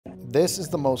This is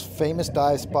the most famous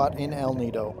dive spot in El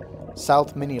Nido,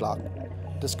 South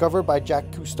Minilock, discovered by Jack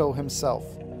Cousteau himself.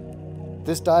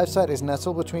 This dive site is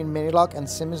nestled between Minilock and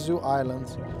Simizu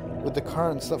Islands, with the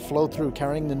currents that flow through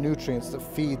carrying the nutrients that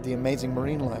feed the amazing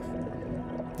marine life.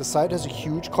 The site has a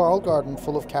huge coral garden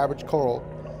full of cabbage coral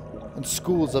and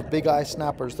schools of big eye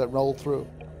snappers that roll through.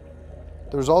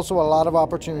 There's also a lot of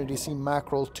opportunity to see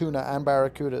mackerel, tuna and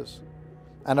barracudas.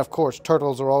 And of course,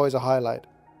 turtles are always a highlight.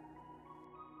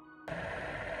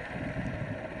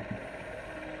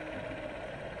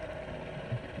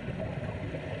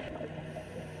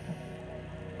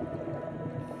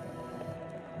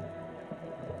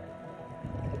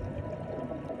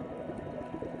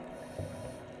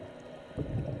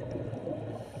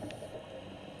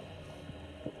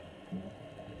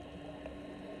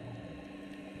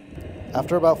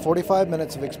 After about 45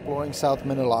 minutes of exploring South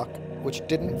Minilock, which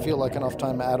didn't feel like enough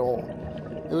time at all,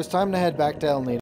 it was time to head back to El Nido.